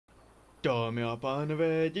Dámy a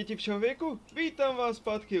pánové, děti všeho věku, vítám vás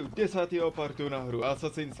zpátky u 10. partu na hru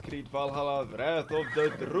Assassin's Creed Valhalla Wrath of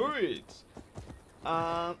the Druids.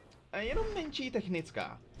 A jenom menší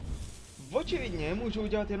technická. Očividně můžu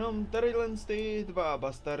udělat jenom tadyhle ty dva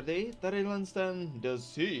bastardy, tadyhle ten The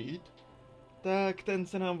Seed, tak ten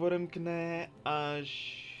se nám odemkne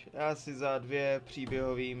až asi za 2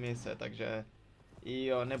 příběhové mise, takže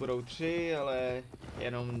jo, nebudou 3, ale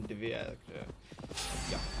jenom 2, takže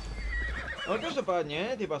jo. Ale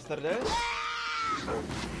každopádně, ty bastarde.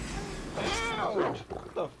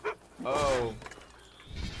 Oh.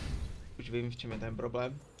 Už vím, v čem je ten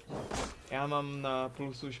problém. Já mám na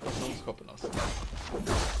plusu špatnou schopnost.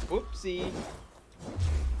 Upsí.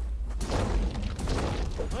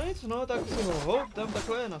 No nic, no, tak si ho tam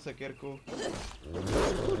takhle na sekirku.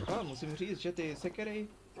 Kurva, musím říct, že ty sekery,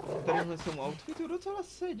 kterémhle tomu outfitu docela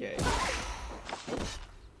seděj.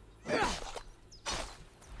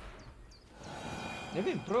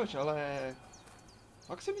 Nevím proč, ale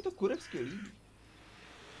fakt se mi to kurevsky líbí.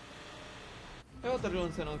 Jo, tadyhle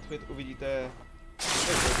ten outfit uvidíte.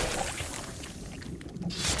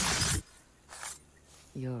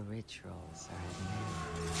 Your rituals are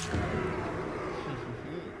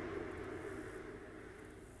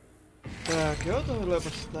Tak jo, tohle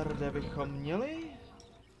bastarde bychom měli.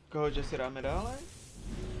 Kohože si dáme dále?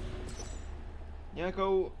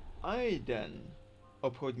 Nějakou Aiden,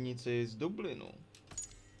 obchodníci z Dublinu.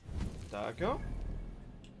 Tak jo.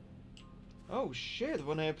 Oh shit,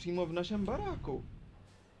 ona je přímo v našem baráku.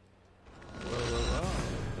 Wow,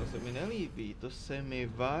 to se mi nelíbí, to se mi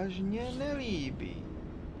vážně nelíbí.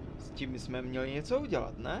 S tím jsme měli něco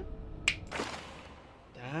udělat, ne?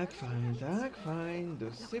 Tak fajn,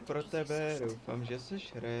 jdu si pro tebe, doufám, že jsi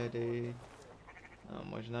ready. No,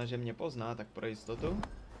 možná, že mě pozná, tak pro jistotu.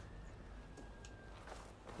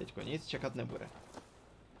 Teďko nic čekat nebude.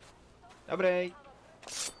 Dobrý.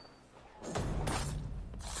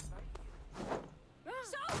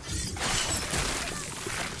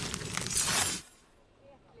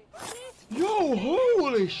 Yo,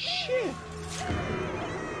 holy shit!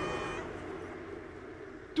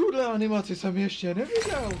 Tuhle animaci jsem ještě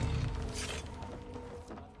neviděl.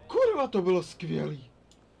 Kurva, to bylo skvělý.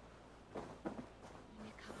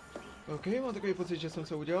 OK, mám takový pocit, že jsem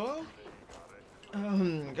se udělal.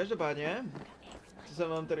 Každopádně, co jsem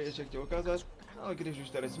vám tady ještě chtěl ukázat, ale když už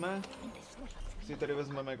tady jsme, si tady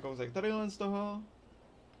vezmeme kousek tadyhle z toho.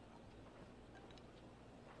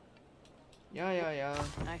 Já.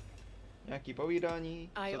 Nějaký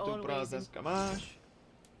povídání, co tu pro nás dneska máš?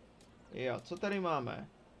 Jo, co tady máme?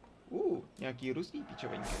 Nějaký ruský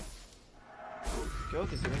píčovinky. Jo,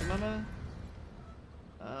 ty si vezmeme.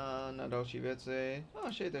 A na další věci.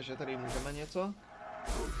 A šejte, že tady můžeme něco.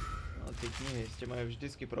 No, ty knihy, s těma je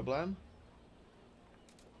vždycky problém.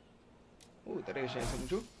 Tady ještě něco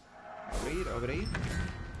můžu. Dobrý.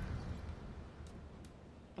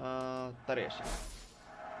 A tady ještě.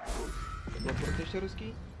 To bylo furt ještě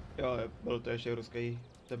ruský? Jo, byl to ještě ruský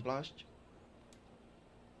ten plášť.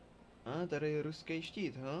 A tady je ruský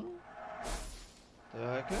štít, ha?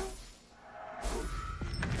 Tak jo.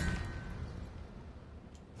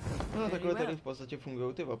 No takhle tady v podstatě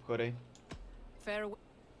fungují ty obchody.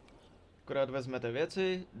 Akorát vezmete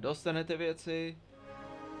věci, dostanete věci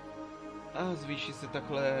a zvýší se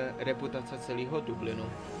takhle reputace celého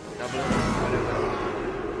Dublinu.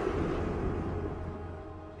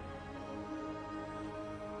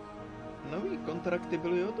 Nový kontrakty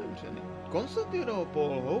byly otevřeny.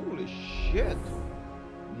 Konstantinopol, holy shit.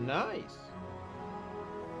 Nice.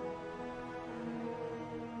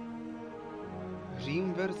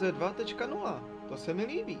 Řím verze 2.0, to se mi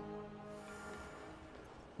líbí.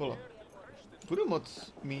 Hola. Budu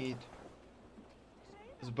moc mít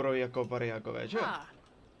zbroj jako variákové, že?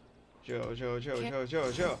 Že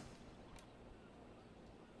jo.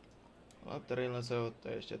 A tadyhle se to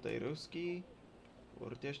je ještě tady ruský.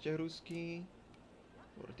 Furt ještě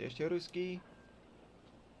ruský.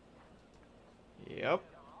 Jop.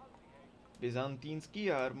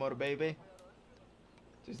 Byzantínský armor, baby.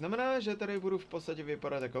 Což znamená, že tady budu v podstatě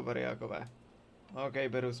vypadat jako variákové. OK,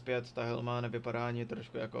 beru zpět, ta helma nevypadá ani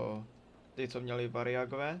trošku jako ty, co měli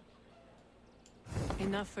variákové.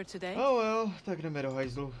 Oh well, tak jdeme do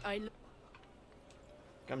hajzlu.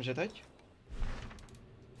 Kamže teď?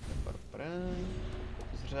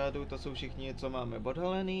 Z řádu to jsou všichni, co máme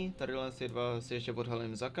odhalený. Tadyhle si dva si ještě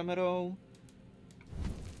odhalím za kamerou.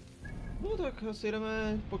 No tak asi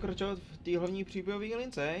jdeme pokračovat v té hlavní příběhové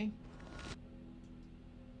lince.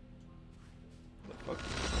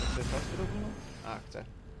 Chce.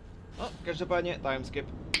 No, každopádně timeskip.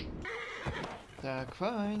 Tak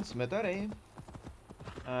fajn, jsme tady.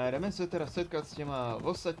 A jdeme se teda setkat s těma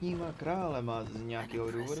ostatníma králema z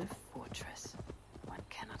nějakého důvodu.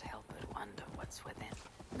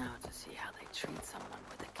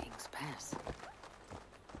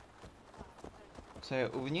 Co je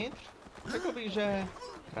uvnitř? Řekl bych, že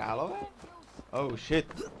králové? Oh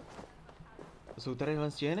shit. To jsou tady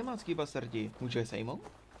jen nemácký bastardi. Můžu je sejmout?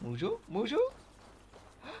 Můžu? Můžu?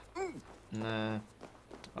 Ne.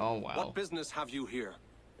 Oh wow. What business have you here?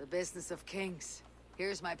 The business of kings.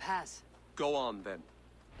 Here's my pass. Go on then.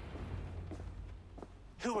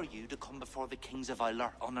 Who are you to come before the kings of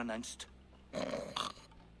Ilar unannounced?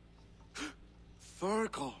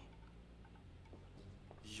 Virgil.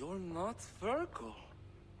 You're not Virgil.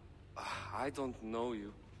 I don't know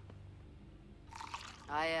you.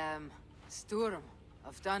 I am Sturm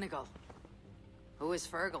of Donegal. Who is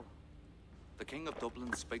Fergal? The King of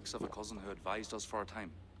Dublin speaks of a cousin who advised us for a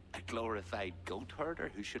time. A glorified goat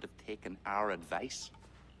herder who should have taken our advice.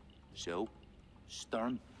 So,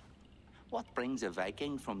 Sturm, what brings a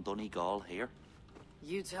Viking from Donegal here?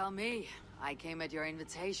 You tell me. I came at your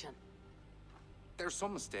invitation. There's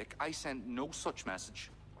some mistake. I sent no such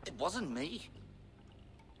message. It wasn't me.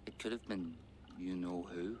 It could have been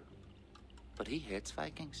you-know-who. But he hates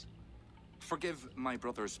Vikings. Forgive my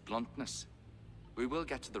brother's bluntness. We will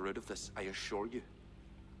get to the root of this, I assure you.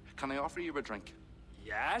 Can I offer you a drink?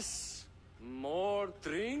 Yes? More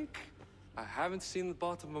drink? I haven't seen the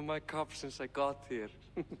bottom of my cup since I got here.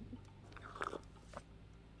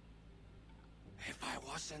 If I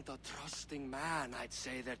wasn't a trusting man, I'd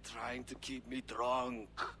say they're trying to keep me drunk.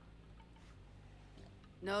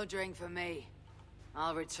 No drink for me.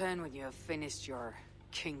 I'll return when you have finished your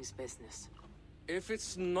king's business. If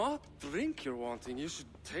it's not drink you're wanting, you should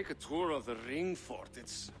take a tour of the ring fort.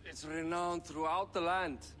 It's renowned throughout the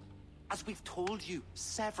land. As we've told you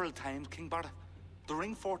several times, King Barda, the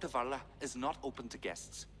ring fort of Valhalla is not open to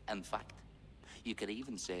guests. In fact, you could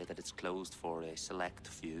even say that it's closed for a select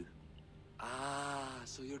few. Ah,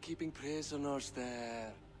 so you're keeping prisoners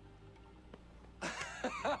there.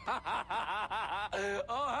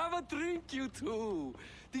 Oh, have a drink, you two.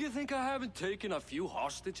 Do you think I haven't taken a few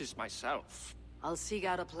hostages myself? I'll seek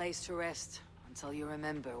out a place to rest until you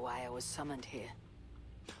remember why I was summoned here.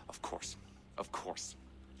 Of course, of course.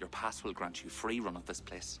 Your pass will grant you free run of this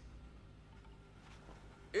place.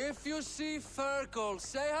 If you see Fergal,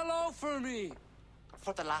 say hello for me.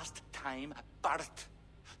 For the last time, Barrett,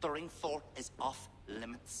 the ring fort is off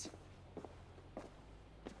limits.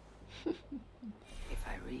 If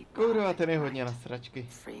I read Kurva, ten je hodně na stračky.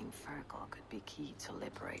 freeing Fergal could be key to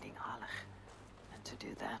liberating Harlech. And to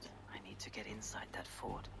do that, I need to get inside that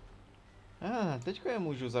fort. Teďko je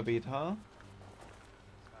můžu zabít, ha?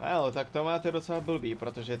 Well, tak to máte docela blbý,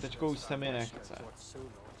 protože teďko už se mi nechce.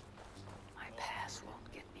 My pass won't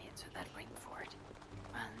get me into that ring fort.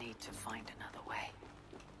 I'll need to find another way.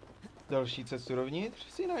 Další cestu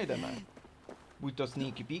dovnitř si najdeme. Buď to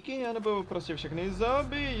sneaky peeky, anebo prostě všechny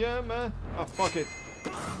zabijeme. A fuck it.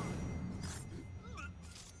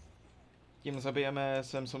 Tím zabijeme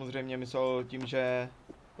jsem samozřejmě myslel tím, že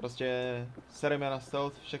prostě sereme na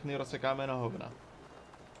stealth, všechny rozsekáme na hovna.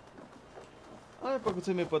 Ale pokud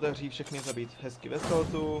se mi podaří všechny zabít hezky ve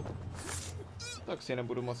stealthu, tak si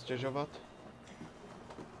nebudu moc stěžovat.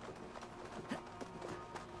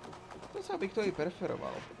 Docela bych to i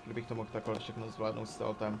preferoval, kdybych to mohl takhle všechno zvládnout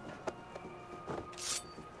stealthem.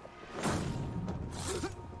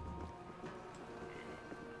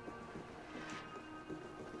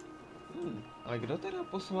 Ale kdo teda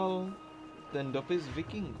poslal ten dopis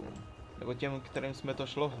vikingům? Nebo těm, kterým jsme to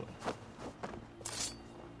šlohli?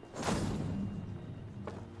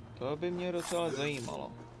 To by mě docela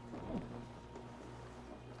zajímalo.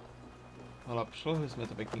 Ale šlohli jsme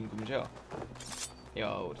to vikingům, že jo?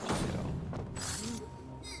 Jo, určitě jo.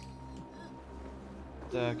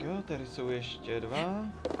 Tak jo, tady jsou ještě dva.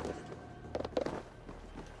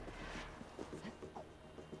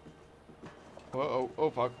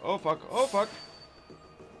 Oh fuck, oh fuck, oh fuck.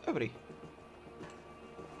 Dobrý.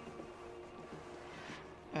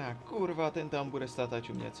 Kurva, ten tam bude stát a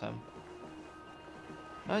čumět sem.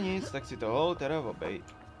 No nic, tak si to teda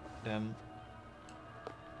obejdem.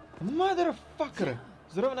 Motherfucker!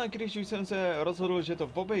 Zrovna když už jsem se rozhodl, že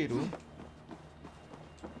to obejdu.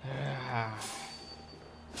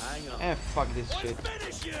 Fuck this shit.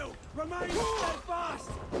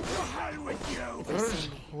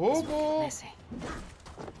 Hobo!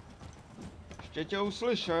 Ještě tě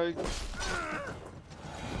uslyšej.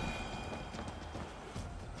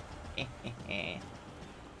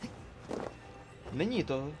 Není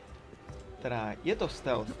to, teda je to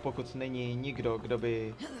stealth, pokud není nikdo, kdo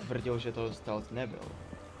by tvrdil, že to stealth nebyl.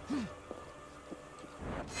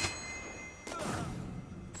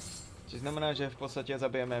 znamená, že v podstatě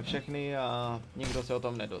zabijeme všechny a nikdo se o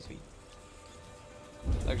tom nedozví.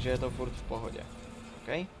 Takže je to furt v pohodě. OK?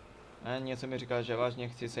 A něco mi říká, že vážně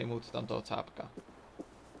chci sejmout tam toho cápka.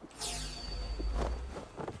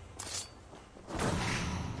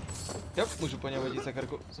 Jo, můžu po něm hodit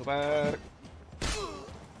sekerku. Super.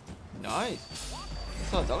 Nice.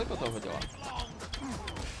 Docela daleko to hodila.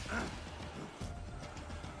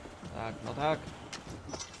 Tak, no tak.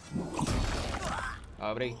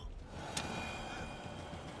 Dobrý.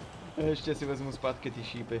 Ještě si vezmu zpátky ty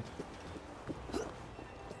šípy.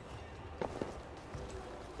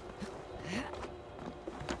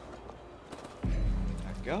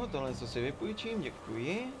 Tak jo, tohle co si vypůjčím,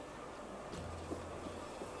 děkuji.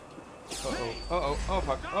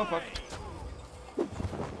 Oh fuck.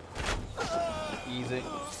 Easy.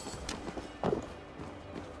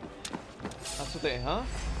 A co ty, ha?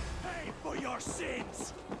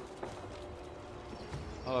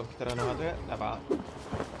 Ale která noha to je? Levá.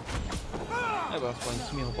 Nebo aspoň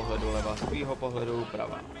z mýho pohledu levá, z tvýho pohledu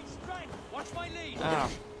pravá.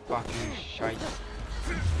 Fucking shite.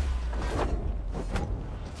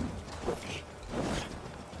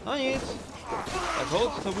 No nic. Tak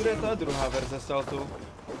hold, to bude ta druhá verze stealthu.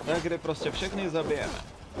 Tak, kde prostě všechny zabijeme.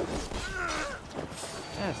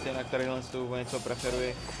 Stejně tadyhle tu něco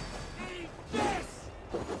preferuji.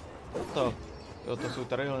 To. Jo, to jsou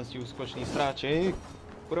tadyhle úskoční stráči.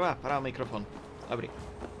 Kurva, padá mikrofon. Dobrý.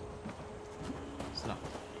 Snad.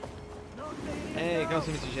 Hej, kam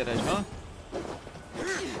si myslíš, že jdeš, no?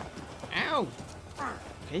 Au!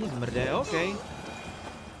 Okej, zmrdé, okej.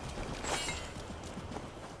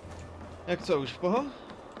 Jak co, už v poho?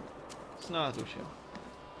 Snad už jo.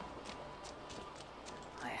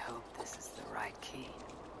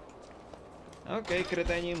 OK,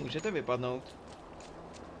 kreténi, můžete vypadnout.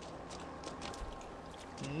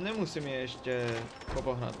 Nemusím je ještě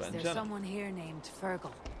popohnat ven, že?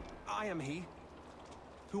 I am he.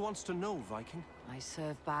 Who wants to know, Viking? I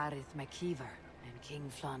serve Barith McKeever and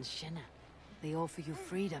King Flan Shinna. They offer you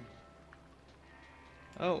freedom.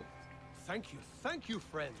 Oh. Thank you,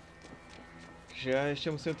 friend. Že já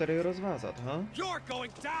ještě musím tady rozvázat, ha? You're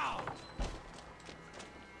going down!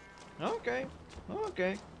 OK.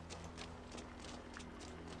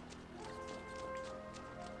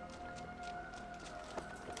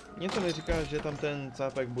 Něco mi říká, že tam ten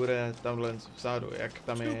cápek bude tamhle vzadu, jak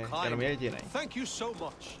tam je jenom jediný. Thank you so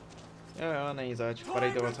much. Jo, není zač,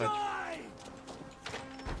 padej to odsaď.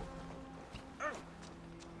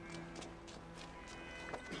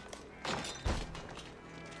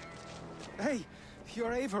 Hey,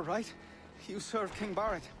 you're Ava, right? You served King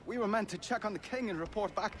Barrett. We were meant to check on the king and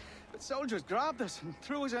report back, but soldiers grabbed us and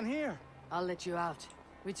threw us in here. I'll let you out.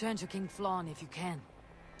 Return to King Flan if you can.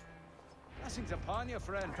 Blessings upon you,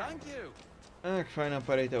 friend. Thank you. Tak fajn,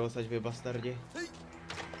 padejte odsaď, vy bastardi.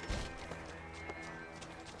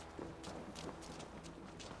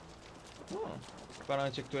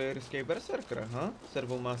 Panáček tu je irský berserker, ha? Se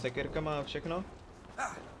dvouma sekirkama a všechno.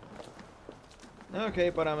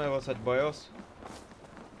 OK, padáme odsaď bojos.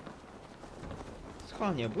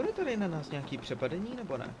 Schválně, bude tady na nás nějaký přepadení,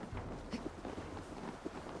 nebo ne?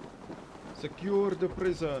 Secure the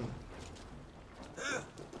prison.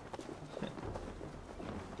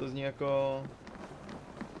 To zní jako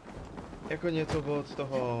něco od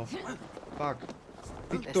toho. Fuck.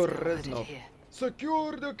 Viktor Reznov.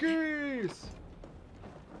 Secure the keys!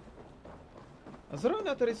 A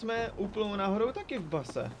zrovna tady jsme úplnou náhodou taky v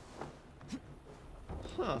base.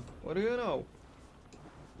 What do you know?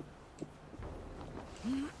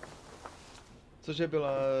 Cože byl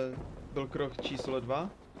krok číslo 2?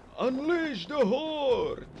 Unleash the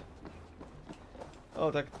Horde!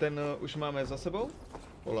 Tak ten už máme za sebou.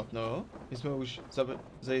 No, my jsme už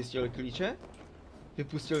zajistili klíče.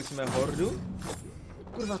 Vypustili jsme hordu.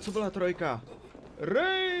 Kurva, co byla trojka?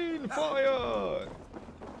 Rain Fire!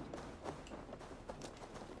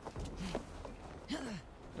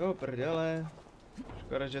 Jo, prdele.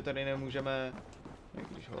 Škoda, že tady nemůžeme... Jak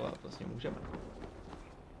když ho vlastně můžeme.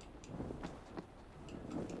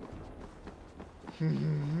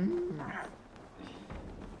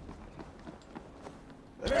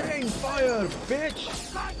 Rain Fire,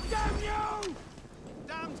 bitch! God damn you!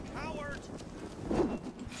 Damned coward!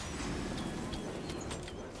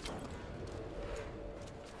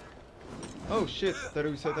 Oh shit, tady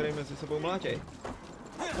už se tady mezi sebou mlátěj.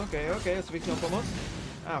 OK, jestli bych měl pomoct.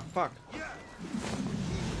 Fuck.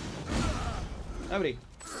 Dobrý.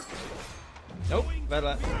 Nope,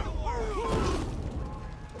 vedle.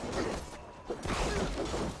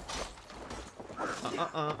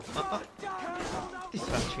 Ty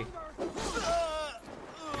srači.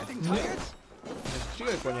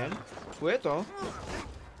 Nestřílej po něm. Fuje to?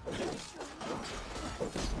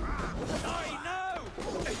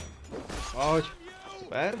 Pojď.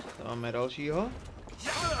 Super, to máme dalšího.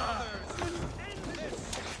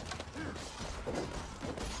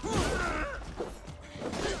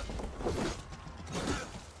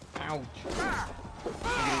 Auč.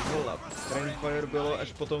 Brainfire bylo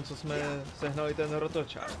až potom, co jsme sehnali ten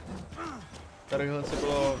rotočák. Tadyhle se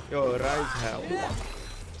bylo, jo, Rise Hell.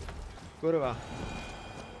 Kurva.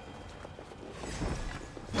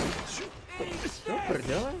 To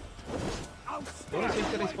prdele? Tohle se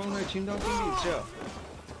jich tady spawnuje čím dál tím víc, jo?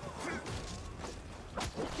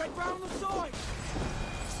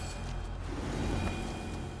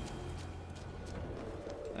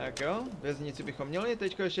 Tak jo, věznici bychom měli,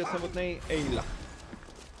 teďko ještě samotný Eilach.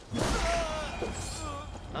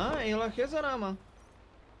 A Eilach je za náma.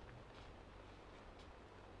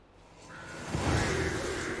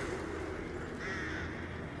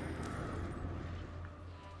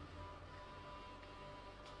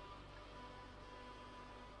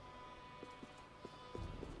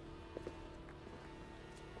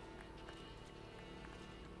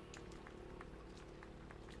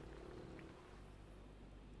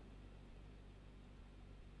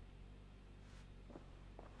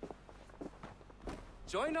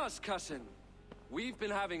 Join us, cousin. We've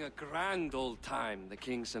been having a grand old time, the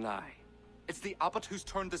kings and I. It's the abbot who's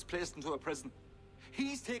turned this place into a prison.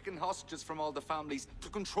 He's taken hostages from all the families to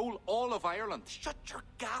control all of Ireland. Shut your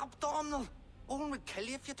gab, Donald. Owen will kill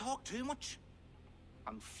you if you talk too much.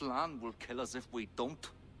 And Flan will kill us if we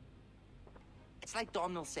don't. It's like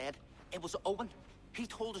Donald said, it was Owen. He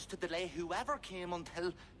told us to delay whoever came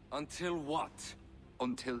until... Until what?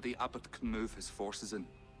 Until the abbot can move his forces in.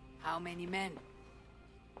 How many men?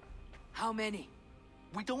 How many?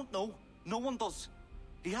 We don't know. No one does.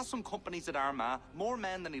 He has some companies at Armagh, more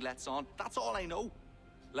men than he lets on. That's all I know.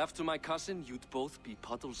 Left to my cousin, you'd both be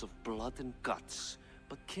puddles of blood and guts.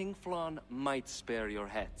 But King Flan might spare your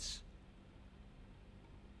heads.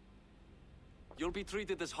 You'll be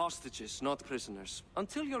treated as hostages, not prisoners,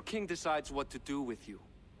 until your king decides what to do with you.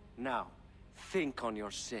 Now, think on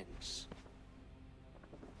your sins.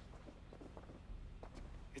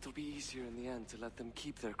 It'll be easier in the end to let them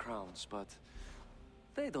keep their crowns, but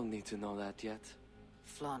they don't need to know that yet.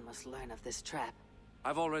 Flan must learn of this trap.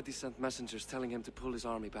 I've already sent messengers telling him to pull his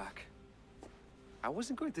army back. I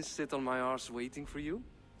wasn't going to sit on my arse waiting for you.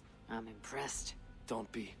 I'm impressed.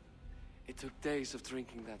 Don't be. It took days of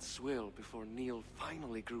drinking that swill before Neil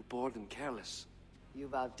finally grew bored and careless.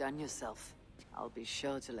 You've outdone yourself. I'll be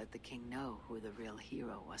sure to let the king know who the real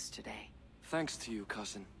hero was today. Thanks to you,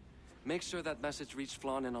 cousin. Make sure that message reached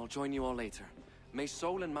Flan and I'll join you all later. May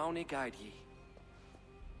Sol and Mauni guide ye.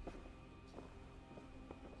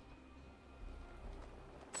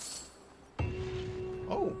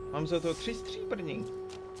 Oh, mám za to 3 stříbrní.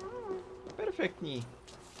 Perfektní.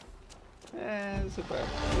 Super.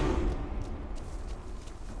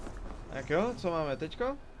 Tak jo, co máme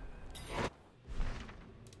teďko?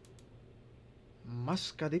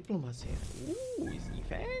 Maska diplomacie. Zní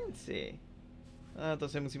fancy. A to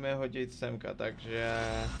se musíme hodit semka, takže...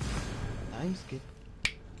 Timeskip.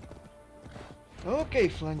 OK,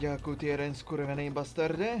 Flanďáku, ty jeden skurvený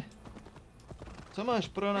bastarde. Co máš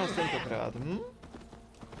pro nás tentokrát, hm?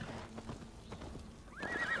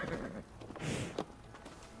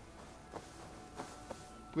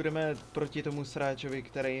 Půjdeme proti tomu sráčovi,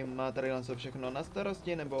 který má tady len všechno na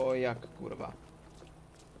starosti, nebo jak, kurva?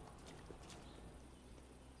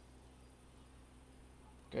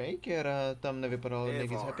 Okay, Kiera tam nevypadal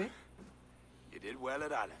Nick is happy. You did well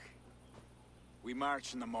at Alec. We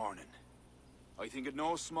march in the morning. I think it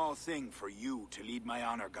no small thing for you to lead my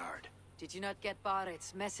honor guard. Did you not get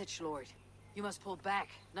Barrett's message, Lord? You must pull back,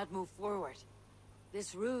 not move forward.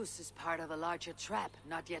 This ruse is part of a larger trap,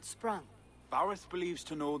 not yet sprung. Barrett believes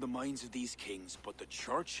to know the minds of these kings, but the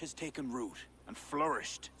church has taken root and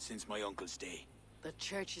flourished since my uncle's day. The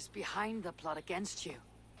church is behind the plot against you.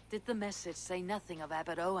 Did the message say nothing of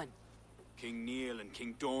Abbot Owen? King Neil and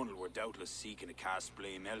King Donald were doubtless seeking to cast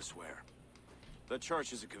blame elsewhere. The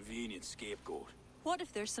church is a convenient scapegoat. What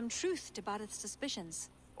if there's some truth to Barrett's suspicions?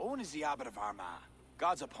 Owen is the abbot of Armagh,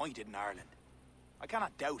 God's appointed in Ireland. I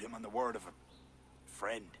cannot doubt him on the word of a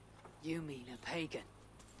friend. You mean a pagan?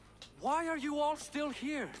 Why are you all still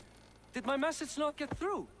here? Did my message not get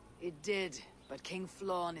through? It did, but King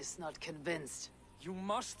Flan is not convinced. You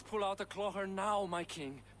must pull out a clawher now, my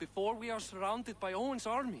king, before we are surrounded by Owen's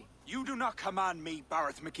army. You do not command me,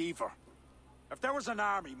 Barrett McKeever. If there was an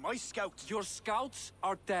army, my scouts... Your scouts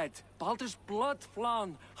are dead. Baldur's blood,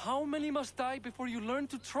 Flan. How many must die before you learn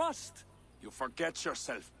to trust? You forget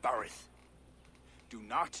yourself, Barrett. Do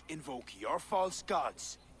not invoke your false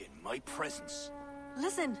gods in my presence.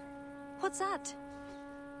 Listen, what's that?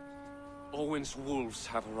 Owen's wolves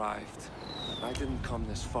have arrived. I didn't come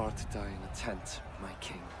this far to die in a tent, my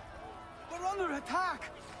king. We're under attack!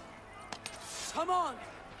 Come on!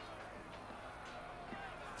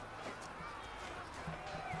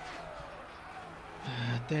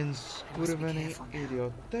 Ten skurvený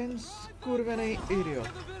idiot, ten skurvený idiot.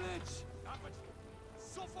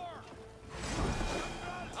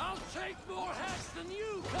 I'll take more heads than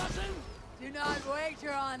you, cousin! Do not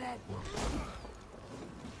wager on it.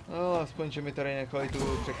 No, aspoň, že mi tady nechali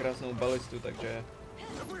tu překrásnou balistu, takže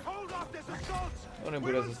to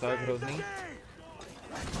nebude zase tak hrozný.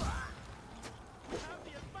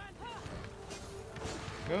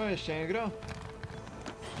 Jo, ještě někdo?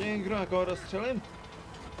 Ještě někdo, na koho dostřelím?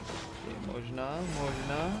 Možná,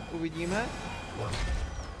 uvidíme.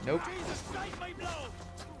 Nope.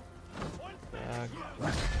 Tak.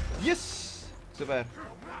 Yes! Super.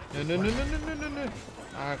 Ne.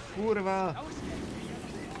 A kurva.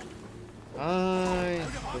 Aj,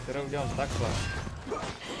 to teda udělám takhle.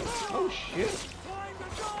 Oh shit.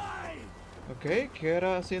 OK,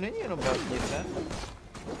 Kera asi není jenom básnice.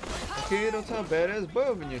 Taky je docela badass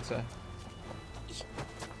bojovnice.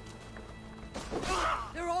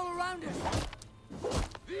 They're all around us.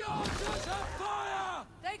 The archers have fire!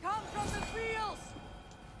 They come from the fields.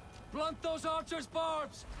 Blunt those archers'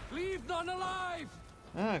 barbs! Leave none alive!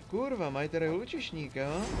 Kurva, mají tady lučišník,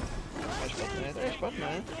 jo? To je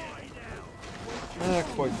špatné. Tak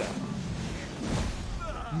pojďte.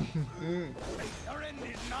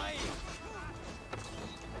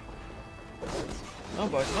 No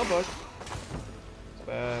pojď.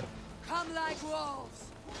 Super. Come like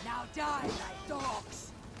wolves. Now die like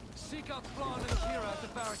dogs. Seek out FLAN and Kira at the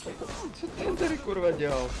barricade. Co ten tady kurva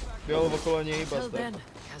dělal? Běl okolo něj Till bastard. then,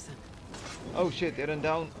 cousin. Oh shit, jeden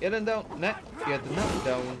down, ne,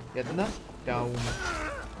 jedna down.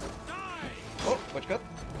 Počkat.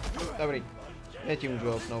 Dobrý, já ti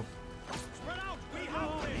můžu hopnout.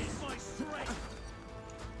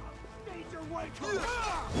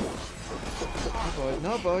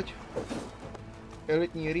 No pojď.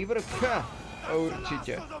 Elitní Reaver,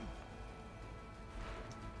 určitě.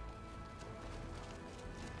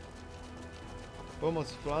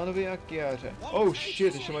 Pomoc Flanovi a Kiaře. Oh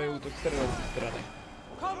shit, ještě mají útok z téhle strany.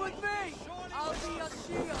 Come with me. I'll be your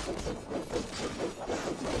shield.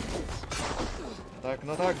 Tak,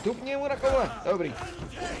 no tak, dupni mu na koule. Dobrý.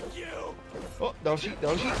 Další.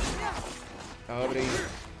 Dobrý.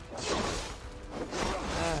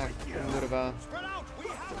 Tak, kurva.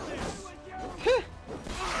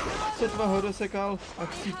 Sotva ho dosekal a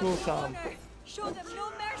chcípnul sám.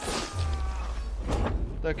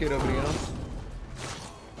 Taky dobrý, no.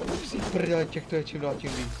 Musí prdele, těchto je čím dál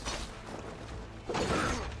tím víc.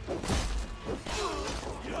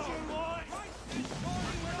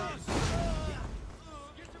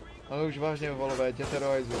 Ale už vážně, volové, jděte do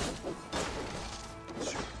hajzlu.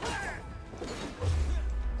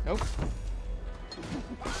 Nope.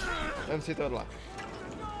 Vem si tohle.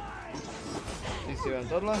 Ty si vem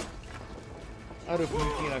tohle. A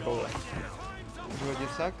dopnutí na koule. Můžu hodit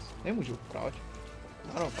sax? Nemůžu, proč?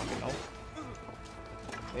 Ano, fucking no.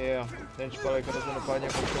 Jo, ten špalek rozhodnopádně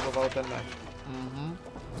potřeboval ten meč.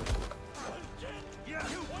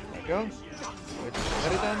 Tak jo. Pojď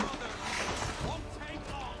tady ten.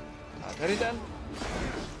 A tady ten.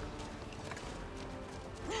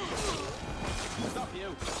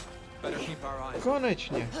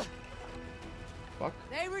 Konečně. Fuck.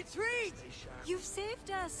 You've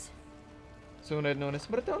saved us. Jsou najednou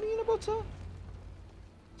nesmrtelný nebo co?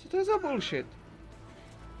 Co to je za bullshit?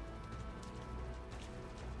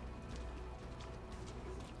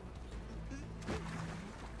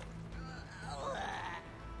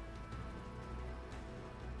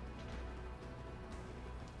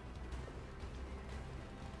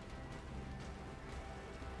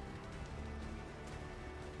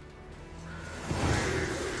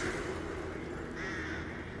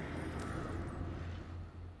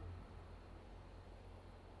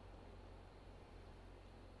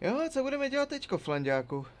 Jo, co budeme dělat teďko,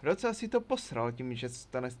 flanďáku? Docela si to posral tím, že jsi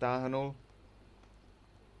to nestáhnul.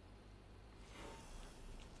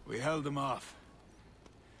 We held them off.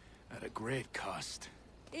 At a great cost.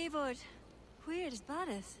 Eivor, where is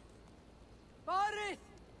Barith? Barith!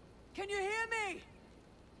 Can you hear me?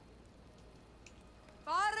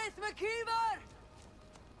 Barith McKeever!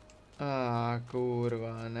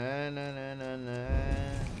 Kurva, ne.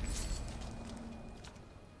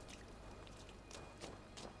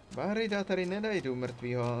 Barida tady nenajdu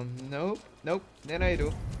mrtvýho. Nope,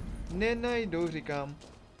 nenajdu, říkám.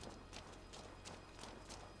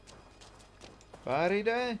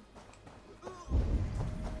 Baride?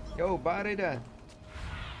 Jo, Baride.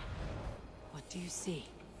 What do you see?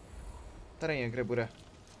 Tady někde bude.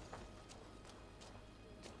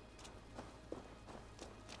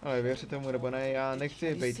 Ale věřte tomu nebo ne, já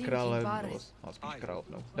nechci být králem, nebo spíš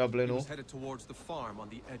královnou. Dublinu.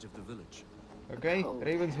 OK,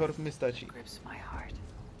 Ravensworth mi stačí.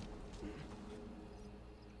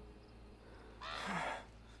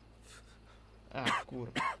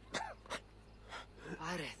 Kurva.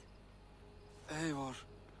 Bareth. Eivor.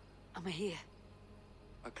 I'm here.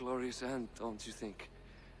 A glorious end, don't you think?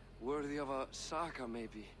 Worthy of a saga,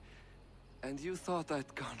 maybe. And you thought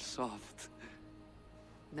I'd gone soft.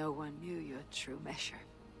 No one knew your true measure.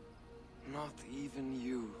 Not even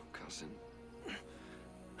you, cousin.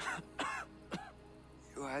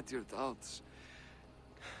 You had your doubts.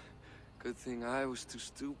 Good thing I was too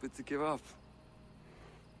stupid to give up.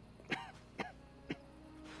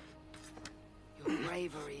 Your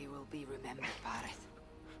bravery will be remembered, Bareth.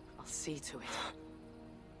 I'll see to it.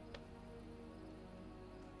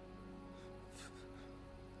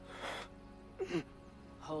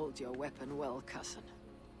 Hold your weapon well, cousin.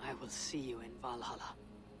 I will see you in Valhalla.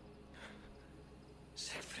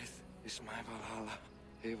 Siegfried is my Valhalla,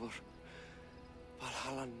 Eivor.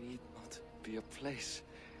 Valhalla need not be a place.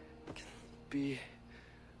 It can be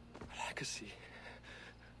a legacy.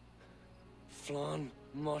 FLAN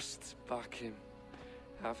must back him.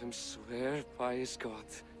 Have him swear by his God.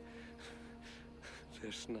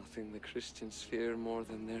 There's nothing the Christians fear more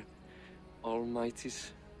than their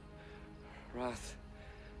Almighty's wrath.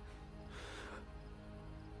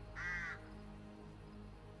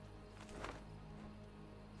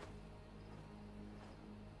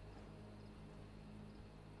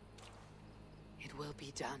 It will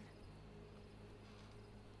be done.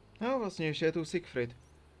 No, vlastně ještě je tu Siegfried.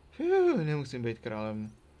 Nemusím být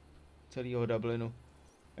králem celého Dublinu.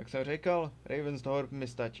 Jak jsem říkal, Ravensthorpe mi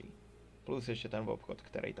stačí. Plus ještě ten obchod,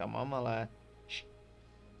 který tam mám, ale...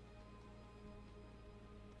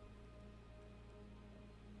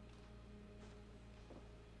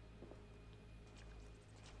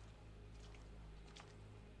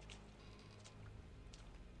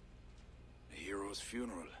 A hero's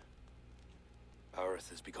funeral. Bareth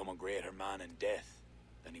has become a greater man in death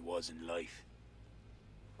than he was in life.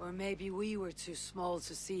 Or maybe we were too small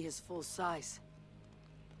to see his full size.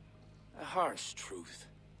 A harsh truth.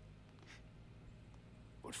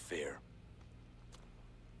 But fair.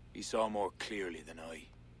 He saw more clearly than I.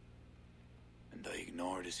 And I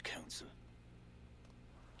ignored his counsel.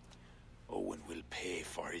 Owen will pay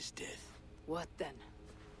for his death. What then?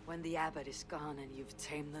 When the abbot is gone and you've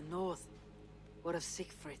tamed the north? What of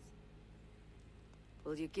Siegfried?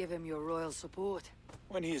 Will you give him your royal support?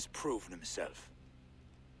 When he has proven himself.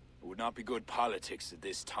 It would not be good politics at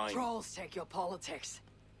this time. Trolls take your politics.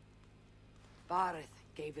 Bareth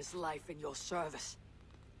gave his life in your service.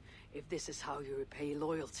 If this is how you repay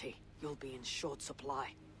loyalty, you'll be in short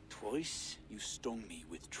supply. Twice you stung me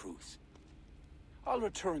with truth. I'll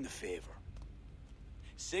return the favor.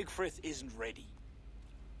 Siegfried isn't ready.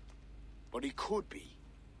 But he could be,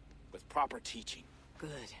 with proper teaching.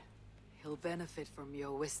 Good. He'll benefit from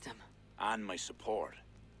your wisdom. And my support.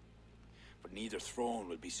 But neither throne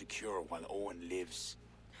will be secure while Owen lives.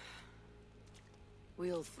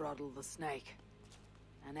 We'll throttle the snake.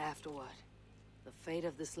 And afterward, the fate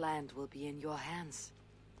of this land will be in your hands.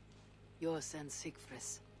 Yours and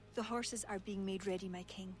Siegfried's. The horses are being made ready, my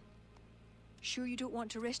king. Sure you don't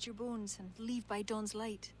want to rest your bones and leave by dawn's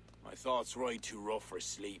light? My thoughts ride too rough for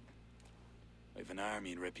sleep. I've an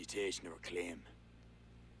army and reputation to reclaim.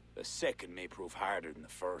 The second may prove harder than the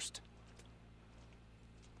first.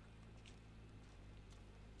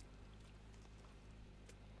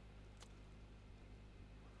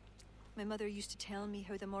 My mother used to tell me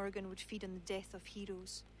how the Morrigan would feed on the death of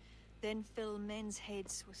heroes, then fill men's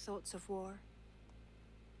heads with thoughts of war.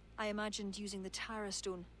 I imagined using the Tara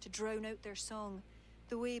Stone to drown out their song,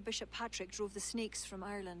 the way Bishop Patrick drove the snakes from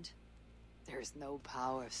Ireland. There's no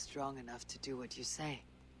power strong enough to do what you say.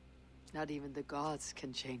 Not even the gods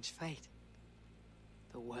can change fate.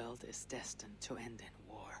 The world is destined to end in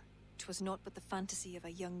war. 'Twas not but the fantasy of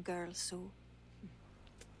a young girl, so...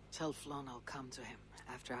 Tell FLAN I'll come to him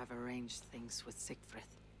after I've arranged things with Siegfried.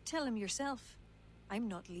 Tell him yourself. I'm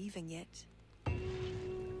not leaving yet.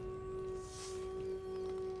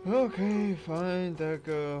 OK, fajn, tak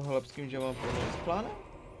hlavským, že mám problém s FLANem?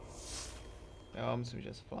 Já myslím,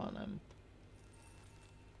 že s FLANem.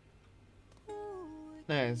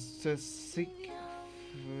 Ne, se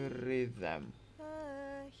Siegfriedem.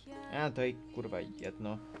 Já to je kurva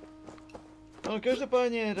jedno. No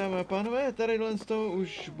každopádně, dámy a pánové, tadyhle z toho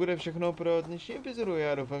už bude všechno pro dnešní epizodu.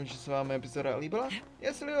 Já doufám, že se vám epizoda líbila.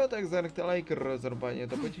 Jestli jo, tak zanechte like, rozhodně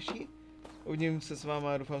to potěší. Uvidím se s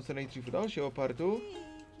váma, doufám se nejdřív u dalšího partu,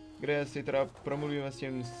 kde si teda promluvíme s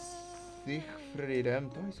tím Siegfriedem.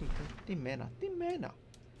 To jsou ty jména.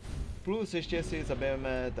 Plus ještě si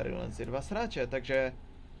zabijeme tadyhle ty dva sráče, takže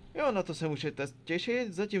jo, na to se můžete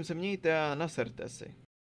těšit. Zatím se mějte a naserte si.